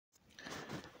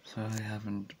So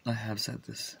I have said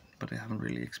this, but I haven't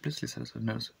really explicitly said it. I've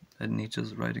noticed in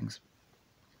Nietzsche's writings,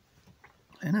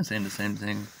 and I'm saying the same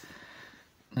thing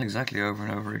exactly over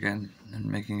and over again, and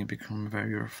making it become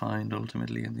very refined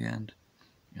ultimately in the end.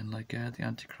 And like the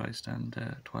Antichrist and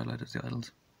Twilight of the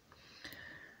Idols,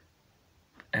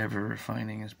 ever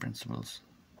refining his principles,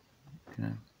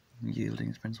 yielding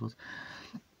his principles.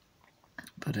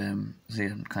 But see,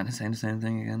 I'm kind of saying the same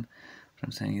thing again, but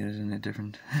I'm saying it in a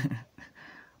different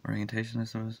orientation, I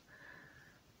suppose.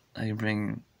 I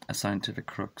bring a scientific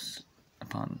crux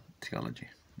upon theology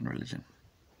and religion.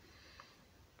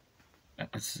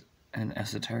 It's an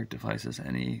esoteric device, as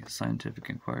any scientific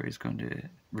inquiry is going to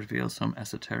reveal some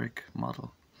esoteric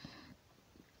model.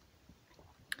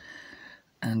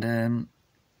 And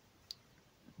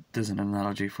there's an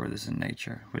analogy for this in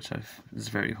nature, which is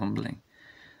very humbling.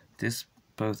 This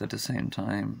both at the same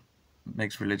time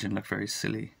makes religion look very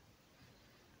silly,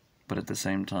 but at the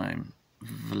same time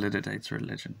validates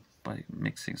religion by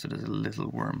mixing. So there's a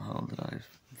little wormhole that I've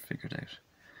figured out.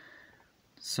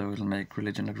 So it'll make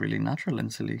religion look really natural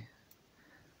and silly,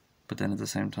 but then at the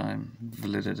same time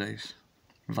validate,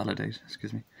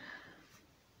 the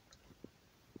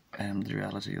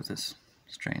reality of this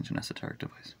strange and esoteric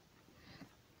device.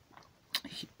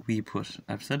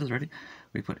 I've said this already,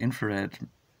 we put infrared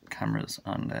cameras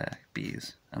on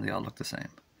bees and they all look the same.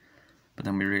 But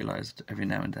then we realised every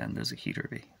now and then there's a heater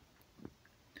bee.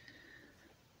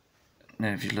 Now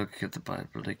if you look at the Bible,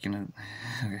 okay,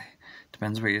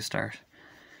 depends where you start.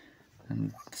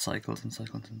 And cycles and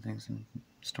things and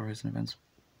stories and events.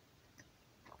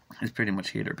 It's pretty much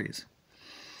heater bees.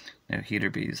 Now heater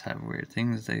bees have weird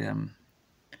things. They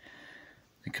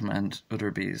command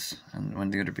other bees, and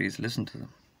when the other bees listen to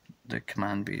them, the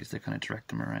command bees, they kind of direct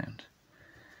them around.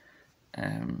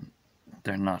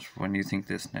 They're not, when you think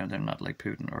this now, they're not like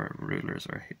Putin or rulers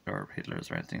or Hitlers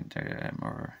or anything,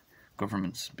 or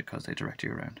governments, because they direct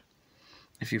you around.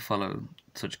 If you follow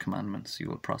such commandments, you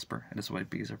will prosper. And this is why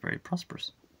bees are very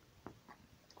prosperous,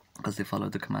 because they follow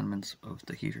the commandments of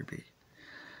the heater bee.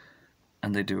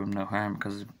 And they do them no harm,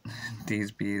 because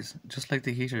these bees, just like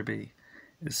the heater bee,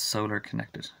 is solar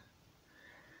connected.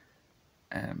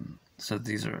 So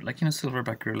these are like,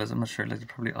 silverback gorillas. I'm not sure, like they're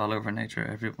probably all over nature.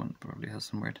 Everyone probably has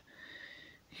some weird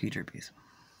heater bees.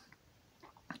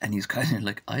 And you kind of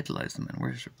like idolize them and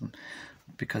worship them,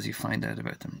 because you find out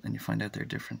about them and you find out they're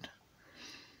different.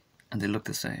 And they look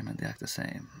the same and they act the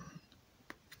same,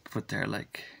 but they're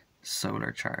like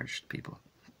solar charged people.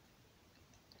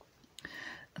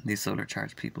 And these solar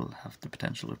charged people have the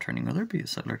potential of turning other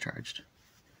bees solar charged.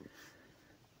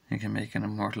 You can make an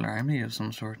immortal army of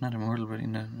some sort, not immortal, but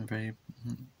a very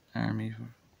army of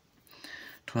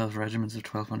 12 regiments of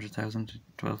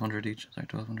 1,200 each,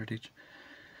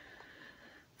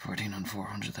 14 on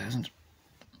 400,000.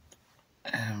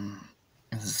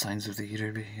 The signs of the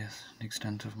heater bee, yes, the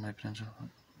extent of my potential.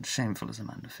 Shameful as a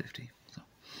man of 50. So.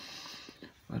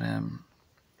 But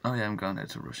oh yeah, I'm going out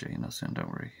to Russia, soon. Don't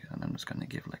worry. And I'm just going to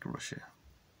give like Russia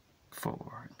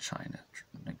 4, and China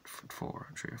like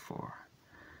 4, 3 or 4,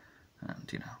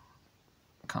 and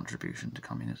contribution to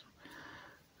communism.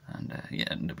 And yeah,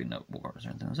 and there'll be no wars or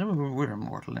anything. So we're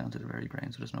immortal down to the very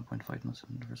grain, so there's no point fighting us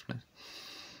in the first place.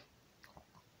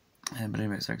 But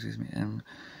anyway, so excuse me.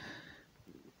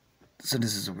 So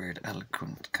this is a weird,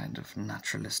 eloquent, kind of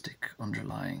naturalistic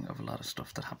underlying of a lot of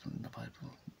stuff that happened in the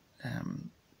Bible.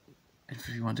 If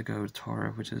you want to go to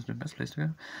Torah, which is the best place to go,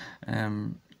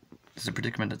 there's a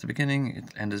predicament at the beginning, it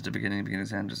ends at the beginning,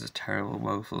 beginning's end. There's this terrible,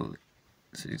 woeful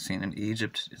scene in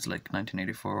Egypt. It's like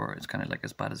 1984, it's kind of like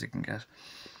as bad as it can get.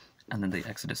 And then they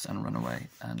exodus and run away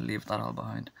and leave that all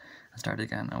behind and start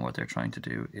again. And what they're trying to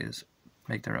do is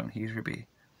make their own heater bee,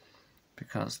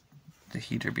 because the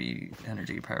heater bee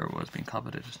energy power was being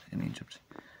coveted in Egypt.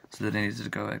 So they needed to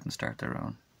go out and start their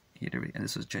own heater bee. And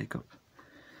this was Jacob.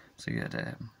 So you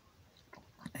had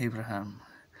Abraham.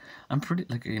 I'm pretty,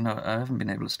 I haven't been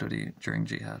able to study during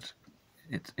jihad.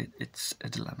 It's a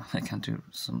dilemma. I can't do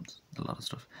a lot of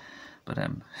stuff. But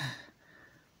I'm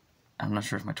not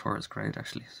sure if my Torah is great,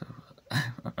 actually. So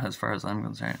as far as I'm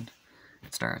concerned,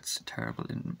 it starts terrible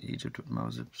in Egypt with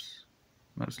Moses,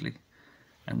 mostly.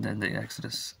 And then the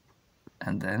Exodus.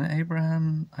 And then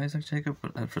Abraham, Isaac, Jacob.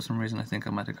 But for some reason, I think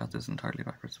I might have got this entirely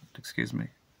backwards. Excuse me.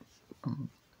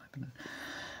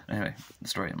 Anyway, the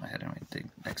story in my head, anyway, they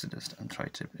Exodus and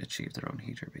tried to achieve their own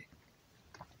heater bee.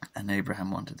 And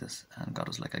Abraham wanted this, and God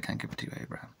was like, I can't give it to you,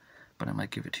 Abraham, but I might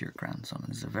give it to your grandson.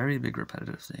 And it's a very big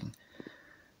repetitive thing.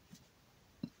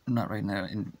 Not right now,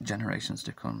 in generations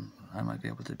to come, I might be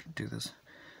able to do this.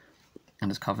 And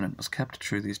his covenant was kept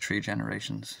through these 3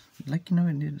 generations. Like, you know,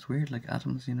 it's weird, like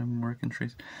atoms, you know, work in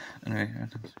trees. Anyway,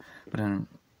 atoms. But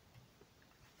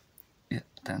yeah,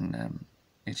 then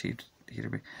he achieved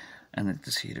Heaterby. And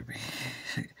this Heaterby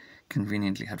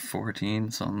conveniently had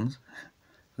 14 sons.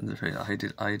 It's a very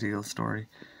ideal story.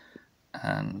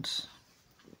 And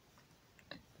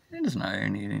it is an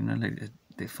irony, you know, like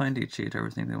they finally achieved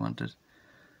everything they wanted.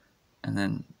 And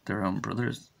then their own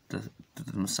brothers,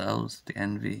 themselves, the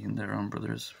envy in their own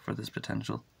brothers for this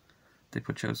potential, they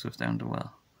put Joseph down the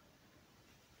well.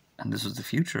 And this was the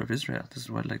future of Israel. This is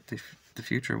what, like, the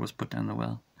future was put down the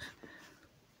well.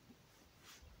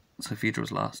 So the future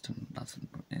was lost, and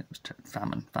it was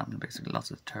famine, basically.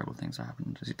 Lots of terrible things are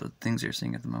happening. The things you're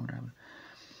seeing at the moment are happening.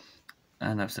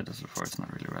 And I've said this before, it's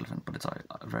not really relevant, but it's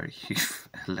very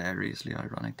hilariously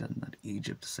ironic that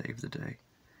Egypt saved the day,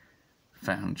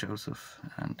 found Joseph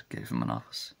and gave him an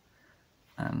office,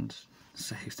 and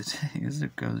saved the day as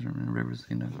it goes around in rivers,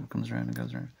 you know, it comes around and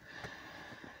goes around.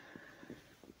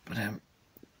 But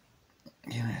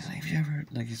you know, it's like, if you ever,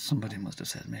 like, somebody must have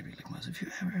said, maybe, like, if you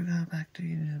ever go back to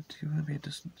Egypt, you will be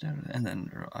just, and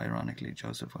then ironically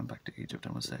Joseph went back to Egypt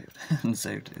and was saved, and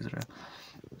saved Israel,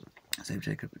 saved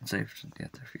Jacob, and saved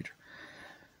their future.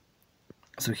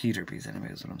 So Heaterbees,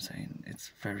 anyway, is what I'm saying.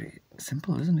 It's very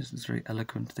simple, isn't it? It's very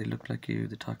eloquent. They look like you,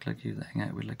 they talk like you, they hang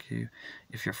out with like you.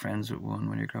 If you're friends with one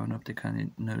when you're growing up, they kind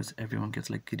of notice everyone gets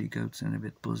like giddy goats and a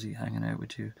bit buzzy hanging out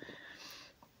with you.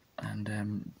 And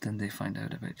then they find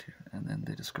out about you, and then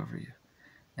they discover you,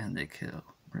 and they kill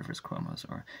Rivers Cuomo's,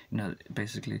 or, you know,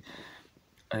 basically,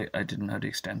 I didn't know the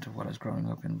extent of what I was growing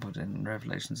up in, but in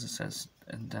Revelations it says,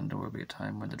 and then there will be a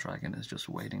time when the dragon is just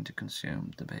waiting to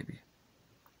consume the baby.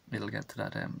 It'll get to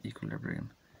that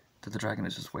equilibrium, that the dragon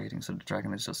is just waiting, so the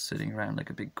dragon is just sitting around like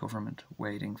a big government,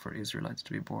 waiting for Israelites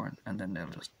to be born, and then they'll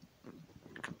just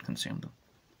consume them.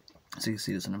 So you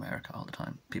see this in America all the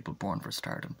time, people born for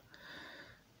stardom.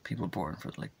 People born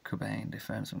for, like, Cobain, they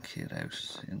found some kid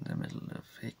out in the middle of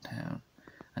Hick Town,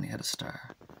 and he had a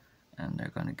star, and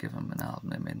they're going to give him an album.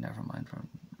 They made Nevermind for him,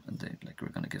 and they, like, were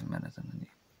going to give him anything, and he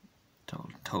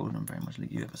told him very much,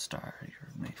 like, you have a star, you're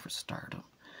made for stardom.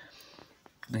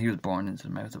 And he was born into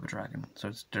the mouth of a dragon,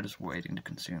 so they're just waiting to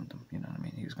consume them, you know what I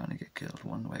mean? He was going to get killed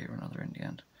one way or another in the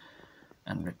end,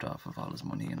 and ripped off of all his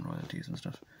money and royalties and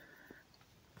stuff.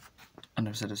 And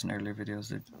I've said this in earlier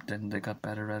videos, then they got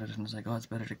better at it, and it's like, oh, it's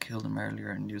better to kill them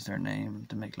earlier and use their name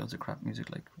to make loads of crap music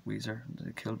like Weezer.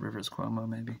 They killed Rivers Cuomo,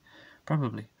 maybe.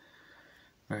 Probably.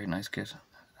 Very nice kid.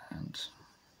 And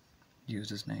used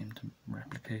his name to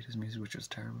replicate his music, which was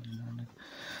terrible, you know. Like,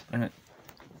 anyway,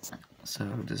 so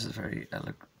this is very,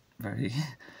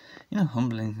 you know,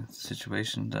 humbling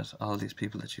situation that all these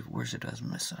people that you've worshipped as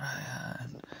Messiah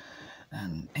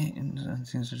and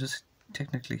things are just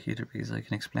technically Heaterbees. I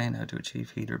can explain how to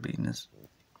achieve Heaterbeeness.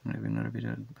 Maybe another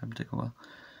video would probably take a while.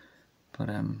 But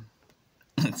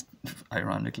it's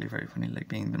ironically very funny, like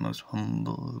being the most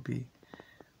humble bee.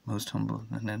 Most humble.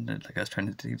 And then, like, I was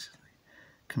trying to teach, like,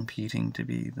 competing to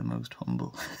be the most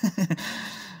humble.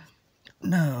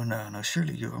 No,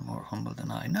 surely you're more humble than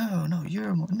I. No,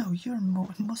 you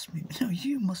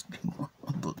must be more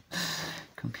humble.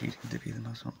 Competing to be the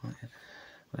most humble, yeah.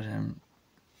 But,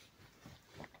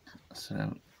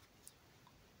 so,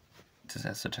 this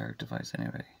esoteric device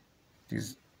anyway,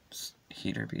 these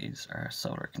Heaterbees are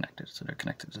solar connected, so they're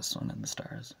connected to the sun and the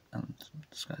stars and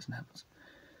the skies and heavens.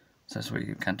 So that's where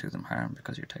you can't do them harm,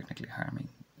 because you're technically harming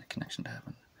the connection to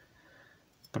heaven.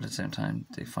 But at the same time,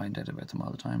 they find out about them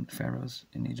all the time, the pharaohs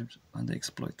in Egypt, and they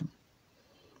exploit them.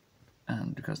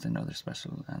 And because they know they're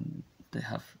special and they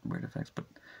have weird effects, but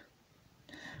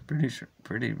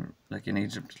pretty, like in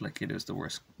Egypt, like it is the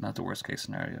worst, not the worst case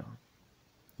scenario,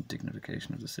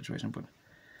 dignification of the situation, but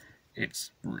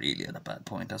it's really at a bad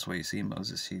point. That's why you see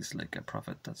Moses, he's like a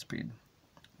prophet that's been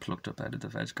plucked up out of the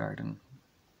veg garden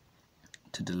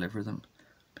to deliver them,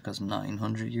 because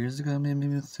 900 years ago, maybe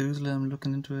Methuselah, I'm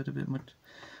looking into it a bit much,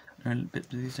 or a bit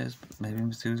these days, but maybe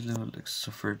Methuselah like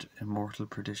suffered immortal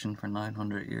perdition for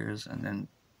 900 years and then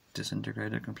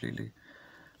disintegrated completely,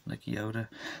 like Yoda.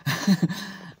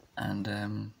 And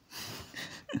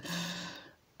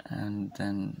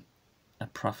then a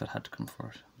prophet had to come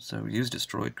forth. So Hughes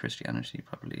destroyed Christianity,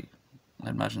 probably. I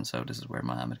imagine so. This is where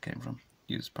Muhammad came from.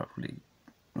 Hughes probably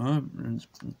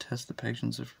test the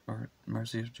patience of, or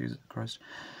mercy of Jesus Christ.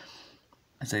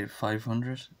 I'd say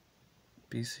 500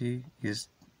 BC. He's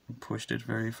pushed it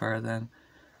very far then,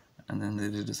 and then they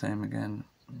did the same again.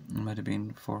 It might have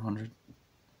been 400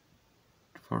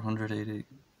 AD,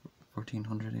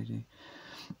 1400 AD.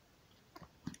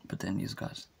 But then you've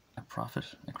got a prophet,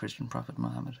 a Christian prophet,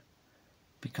 Muhammad,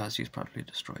 because he's probably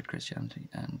destroyed Christianity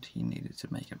and he needed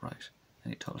to make it right,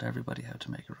 and he told everybody how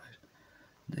to make it right.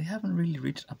 They haven't really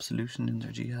reached absolution in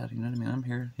their jihad, you know what I mean? I'm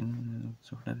here, you know,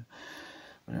 so whatever.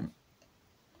 But I'm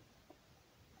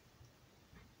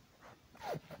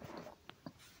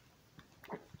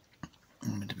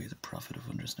meant to be the prophet of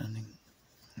understanding.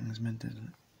 And it's meant to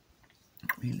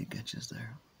really get you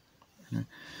there. Anyway.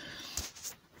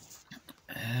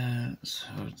 So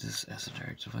this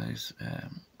esoteric device,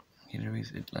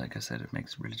 like I said, it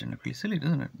makes religion look really silly,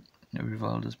 doesn't it? We've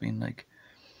all just been like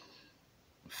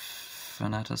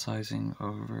fanaticizing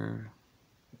over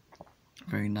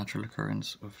very natural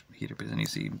occurrence of heater bees, and you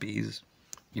see bees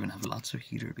even have lots of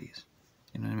heater bees.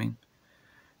 You know what I mean?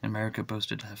 America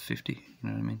boasted to have 50. You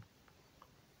know what I mean?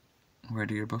 Where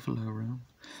do your buffalo roam?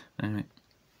 Anyway,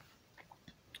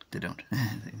 they don't.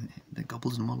 They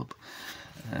gobbles them all up.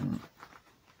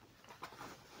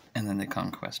 And then they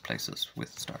conquest places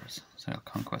with stars. So they'll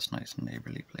conquest nice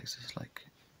neighbourly places like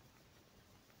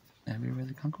everywhere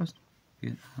they conquest.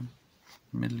 Vietnam,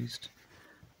 Middle East.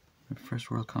 The first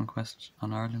world conquest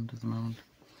on Ireland at the moment.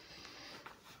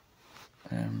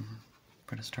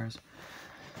 For the stars.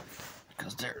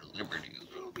 Because their liberties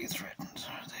will be threatened.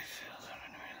 Or they feel that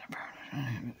anyway, they're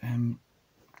part.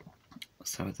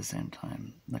 So at the same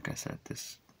time, like I said,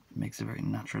 this makes a very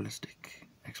naturalistic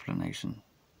explanation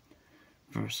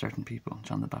for certain people.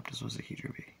 John the Baptist was a heater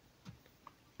bee.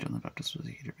 John the Baptist was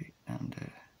a heater bee, and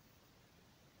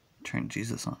turned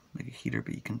Jesus on. Like a heater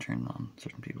bee can turn on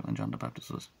certain people, and John the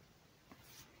Baptist was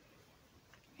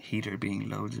heater being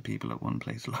loads of people at one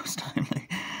place last time.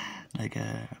 like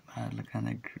a kind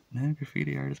of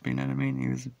graffiti artist. But you know what I mean?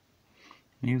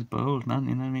 He was bold, man.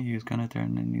 You know what I mean? He was kind of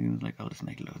turning, and he was like, "I'll just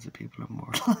make loads of people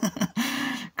immortal,"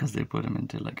 because they put him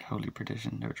into like holy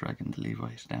perdition. They were dragging the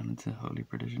Levites down into holy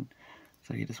perdition.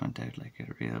 So he just went out like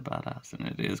a real badass, and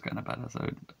it is kind of badass.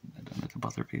 I don't know to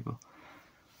bother people.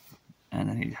 And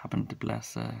then he happened to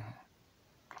bless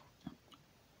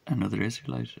another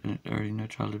Israelite, or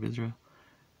child of Israel,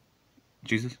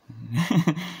 Jesus.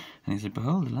 And he said,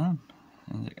 "Behold, the lamb."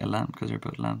 And like, a lamb, because they're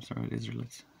both lambs, or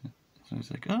Israelites. So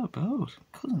he's like, "Oh, behold,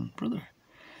 cousin, brother."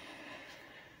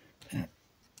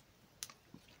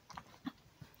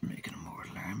 Making a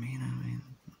mortal army, you know what I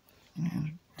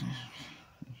mean?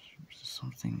 There's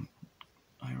something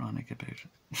ironic about it.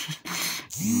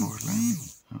 The immortal army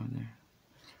over there.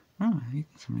 Oh, you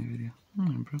can send me a video.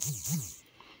 I'm impressed.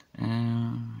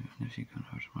 If you go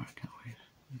over tomorrow, I can't wait.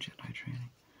 Jedi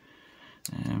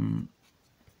training.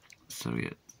 So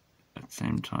yeah, at the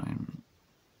same time,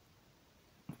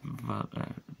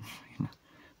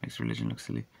 makes religion look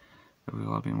silly that we've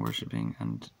all been worshipping,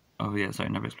 and oh yeah, sorry,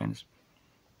 I never explained this.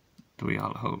 That we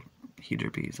all hold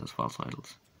heater bees as false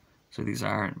idols. So these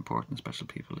are important, special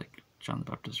people like John the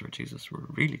Baptist or Jesus were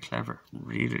really clever,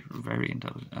 really very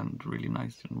intelligent, and really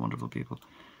nice and wonderful people.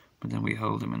 But then we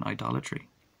hold them in idolatry,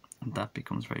 and that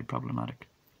becomes very problematic.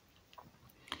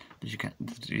 That you can't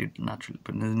naturally,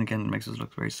 but then again, it makes us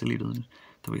look very silly, doesn't it?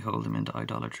 That we hold them into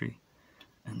idolatry,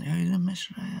 and you're the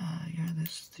Messiah, you're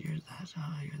this, you're that,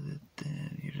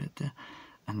 you're the,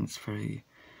 and it's very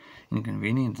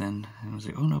inconvenient then. And it's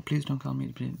like, oh no, please don't call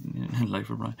me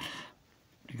Life of Brian.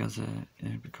 Because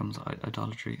it becomes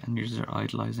idolatry, and users are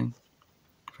idolizing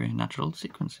very natural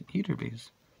sequence heater bees.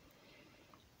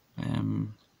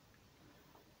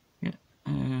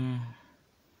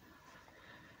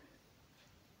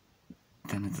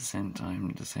 Then at the same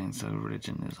time, the saying so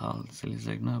religion is all silly. It's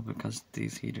like, no, because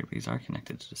these heater bees are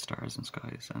connected to the stars and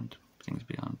skies and things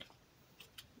beyond.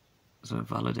 So it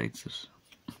validates it.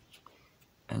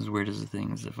 As weird as the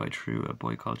thing is, if I threw a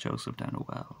boy called Joseph down a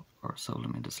well or sold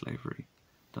him into slavery,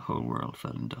 the whole world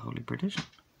fell into holy perdition.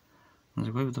 And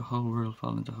like, why would the whole world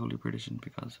fall into holy perdition?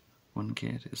 Because one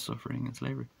kid is suffering in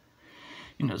slavery.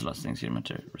 You know, there's lots of things you're meant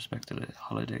to respect the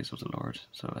holidays of the Lord.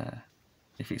 So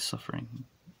if he's suffering,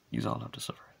 you all have to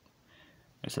suffer.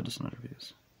 I said this in other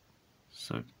videos.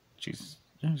 So Jesus,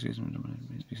 excuse me,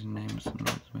 using names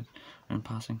in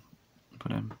passing,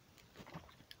 but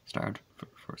starved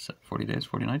for 40 days,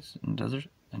 40 nights in the desert,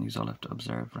 and you all have to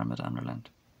observe Ramadan or Lent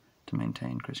to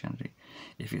maintain Christianity.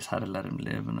 If he's had to let him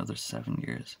live another 7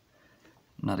 years,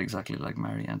 not exactly like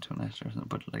Marie Antoinette or something,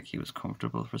 but like he was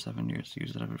comfortable for 7 years, he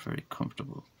used to have a very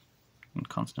comfortable and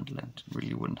constant Lent.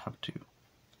 Really wouldn't have to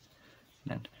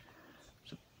Lent.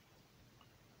 So,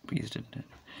 but he didn't.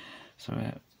 So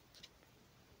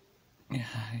yeah,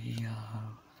 he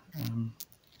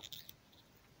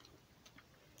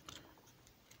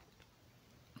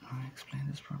how do I explain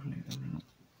this properly?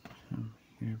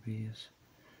 Here bees.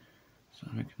 So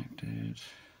we're connected.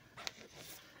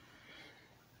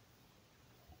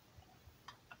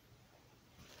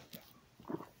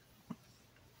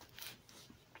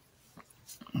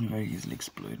 very easily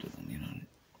exploited, and you know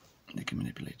they can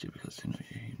manipulate you because you know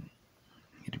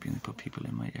you'd be able to put people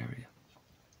in my area.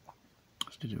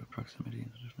 It's to do with proximity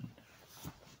and different.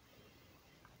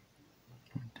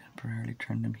 Temporarily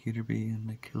turn them heater B and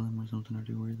like kill them or something, or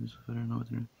do weird stuff. I don't know what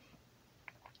they're doing.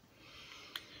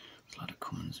 There's a lot of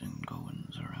comings and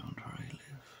goings around where I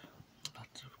live.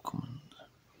 Lots of comings.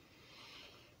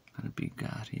 A lot of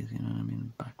Bugattis, you know what I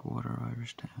mean? Backwater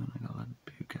Irish town. I got a lot of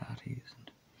Bugattis.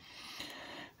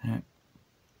 And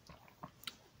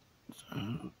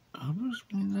so, how do I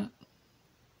explain that?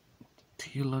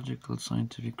 Theological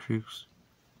scientific crux.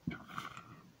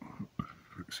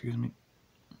 Excuse me.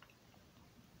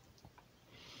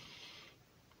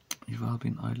 You've all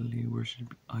been idol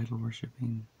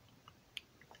worshipping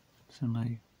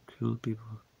semi-cool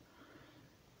people.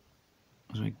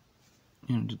 It was like,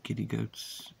 you know, the giddy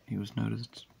goats, he was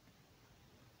noticed.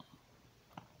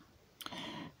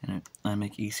 You know, I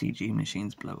make ECG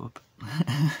machines blow up.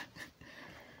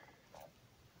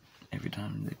 Every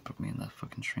time they put me in that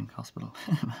fucking shrink hospital,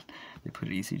 they put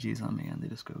ECGs on me and they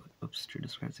just go up through the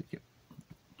squares like, yep,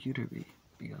 computer we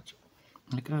got you.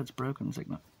 I'm like, oh, it's broken. It's like,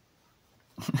 no.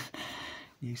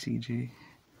 ECG.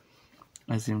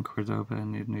 I was in Cordoba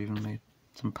and they'd even made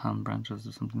some palm branches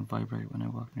or something vibrate when I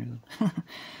walk near them.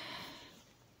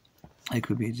 I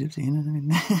could be a gypsy, you know what I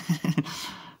mean?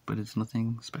 But it's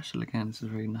nothing special again, this is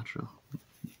very natural.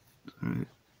 I'm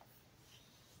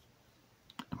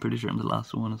pretty sure I'm the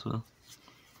last one as well.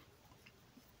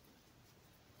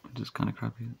 Which is kind of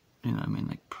crappy. You know what I mean,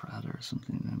 like Prada or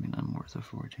something. I mean, I'm worth a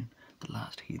fortune. The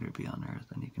last heater be on Earth,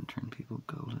 and you can turn people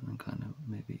golden and kind of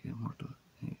maybe immortal.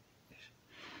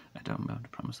 I don't know to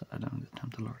promise that. I don't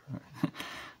tempt the Lord.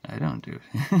 I don't do it.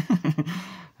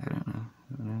 I don't know.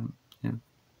 But, yeah.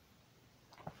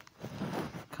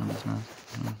 Condesnas.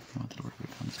 I want to work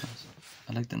with Condesnas.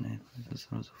 I like the name. I just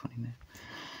thought it was a funny name.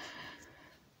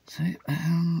 So,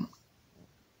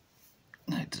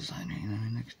 night designer, you know, I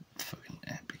mean, like fucking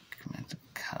epic amounts of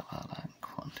Kabbalah and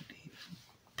quantities and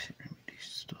pyramid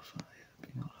stuff.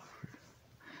 Being all over.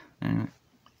 Anyway,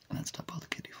 and I'd stop all the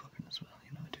kiddie fucking as well,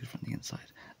 you know, I do it from the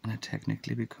inside. And I'd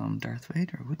technically become Darth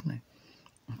Vader, wouldn't I?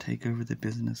 And take over the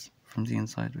business from the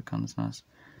inside with Condesnas.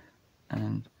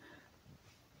 And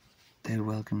they'd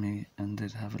welcome me and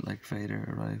they'd have it like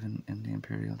Vader arrive in the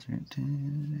Imperial Street.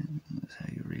 That's how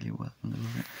you really welcome the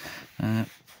Lord. And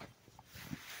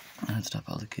I'd stop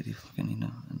all the kiddie fucking, you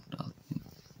know, and all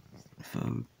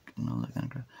folk and all that kind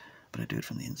of crap. But I do it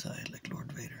from the inside, like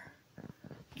Lord Vader.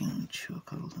 You know,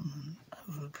 chuckle them, and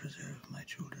I will preserve my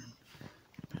children.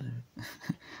 I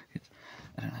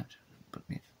don't have to, but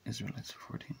yeah, Israelites are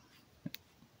 14.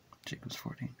 Jacob's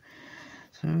 14.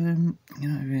 So, you know, if you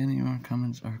have any more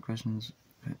comments or questions,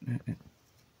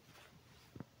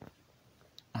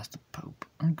 ask the Pope,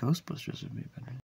 or Ghostbusters would be better.